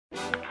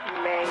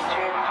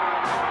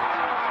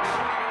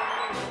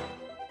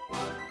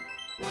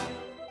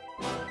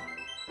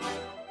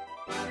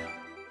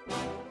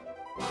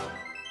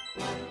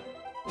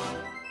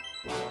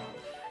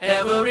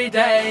Every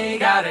day,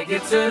 gotta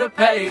get to the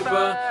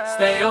paper.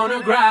 Stay on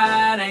the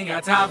grind, ain't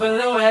got time for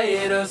the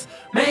haters.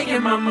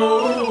 Making my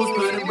moves,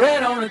 putting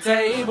bread on the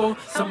table.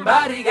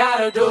 Somebody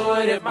gotta do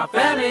it if my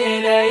family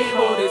ain't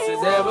able. This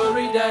is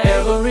every day,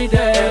 every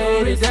day,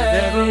 every day,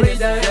 every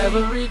day,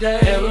 every day,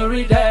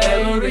 every day,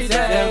 every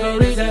day,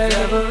 every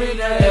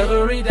day,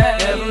 every day,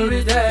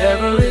 every day,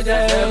 every day, every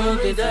day,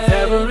 every day,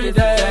 every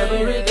day,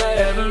 every day,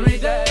 every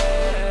day.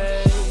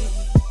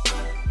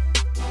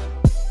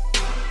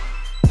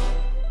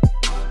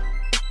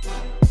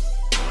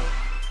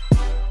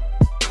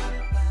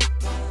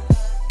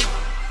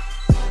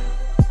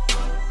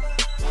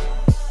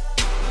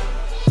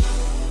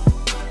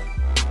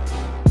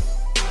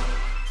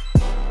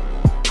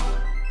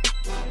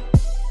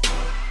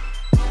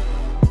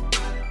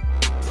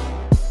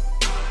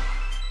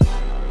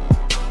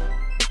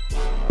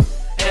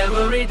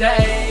 Every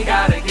day,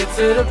 gotta get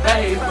to the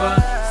paper.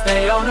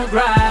 Stay on the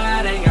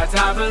grind, ain't got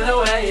time for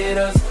the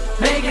haters.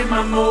 Making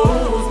my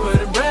moves,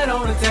 putting bread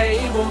on the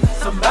table.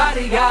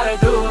 Somebody gotta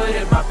do it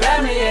if my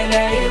family ain't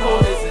able.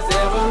 This is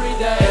every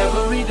day,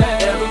 every day,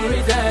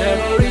 every day,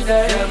 every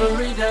day,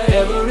 every day,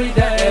 every day, every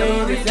day,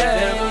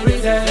 every day, every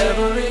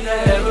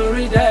day, every day,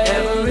 every day,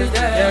 every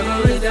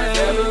day,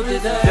 every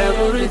day,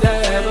 every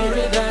day, every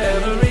day,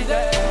 every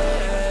day.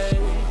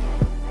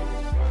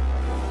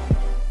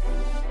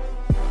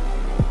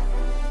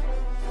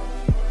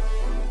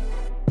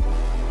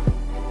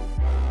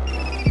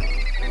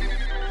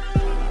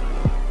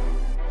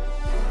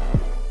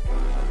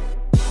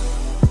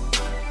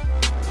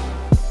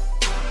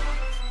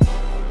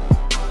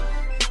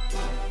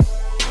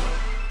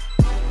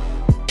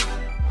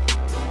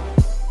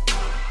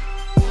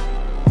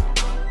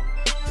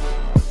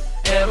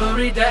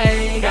 Every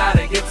day,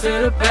 gotta get to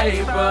the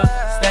paper.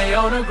 Stay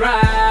on the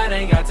grind,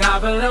 ain't got time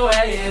for the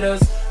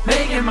haters.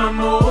 Making my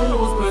moves,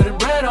 putting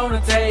bread on the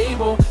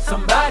table.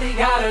 Somebody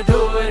gotta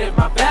do it if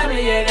my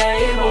family ain't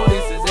able.